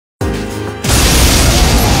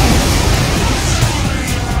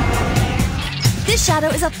This shadow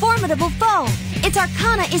is a formidable foe. Its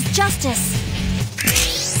arcana is justice.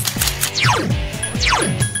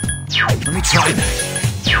 Let me try that.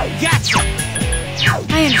 Gotcha!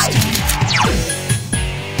 I understand.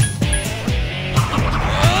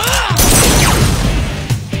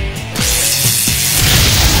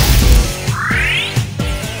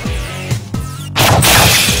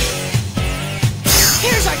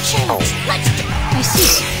 Here's our chance. Let's do it. I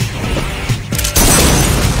see.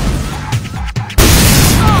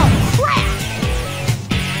 Oh, crap!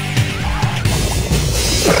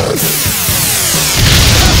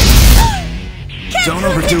 Don't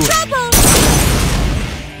overdo it. Trouble.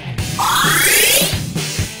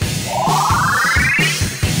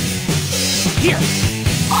 Here.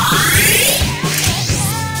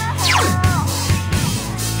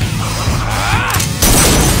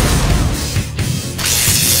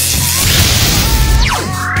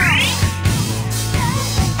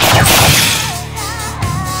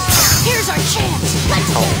 Here's our chance. Let's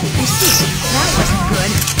go. I see. That wasn't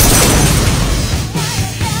good.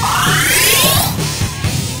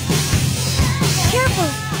 Careful!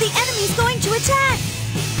 The enemy's going to attack!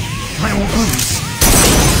 I won't lose.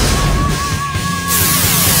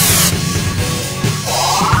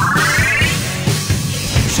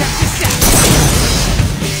 Check this out.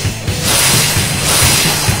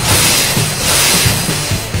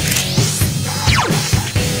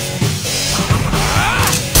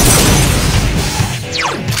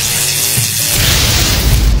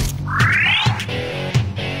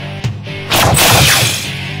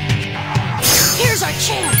 Here's our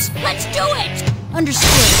chance! Let's do it! Understood.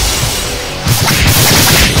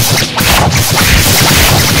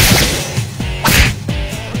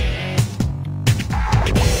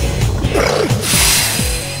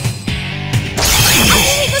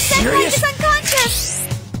 The Senpai is unconscious!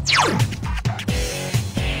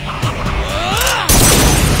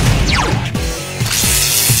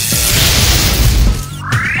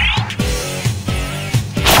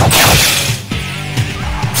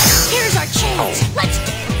 Here's our chance! Let's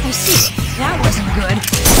do it! I see. That wasn't good.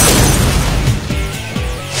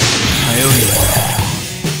 I owe you that.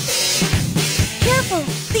 Careful!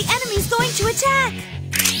 The enemy's going to attack!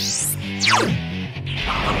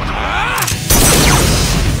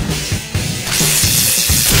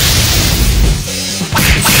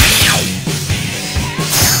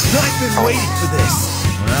 I've been waiting for this.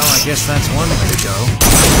 Well, I guess that's one way to go.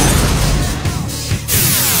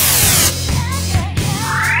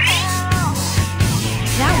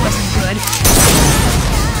 That wasn't good.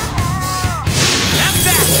 That's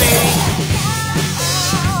that, baby!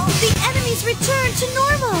 The enemy's returned to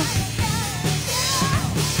normal!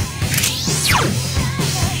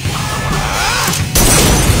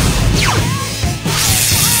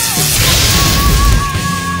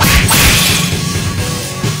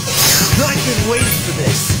 I've been waiting for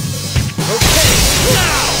this. Okay,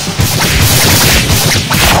 now!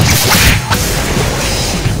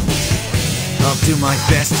 I'll do my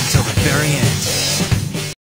best until the very end.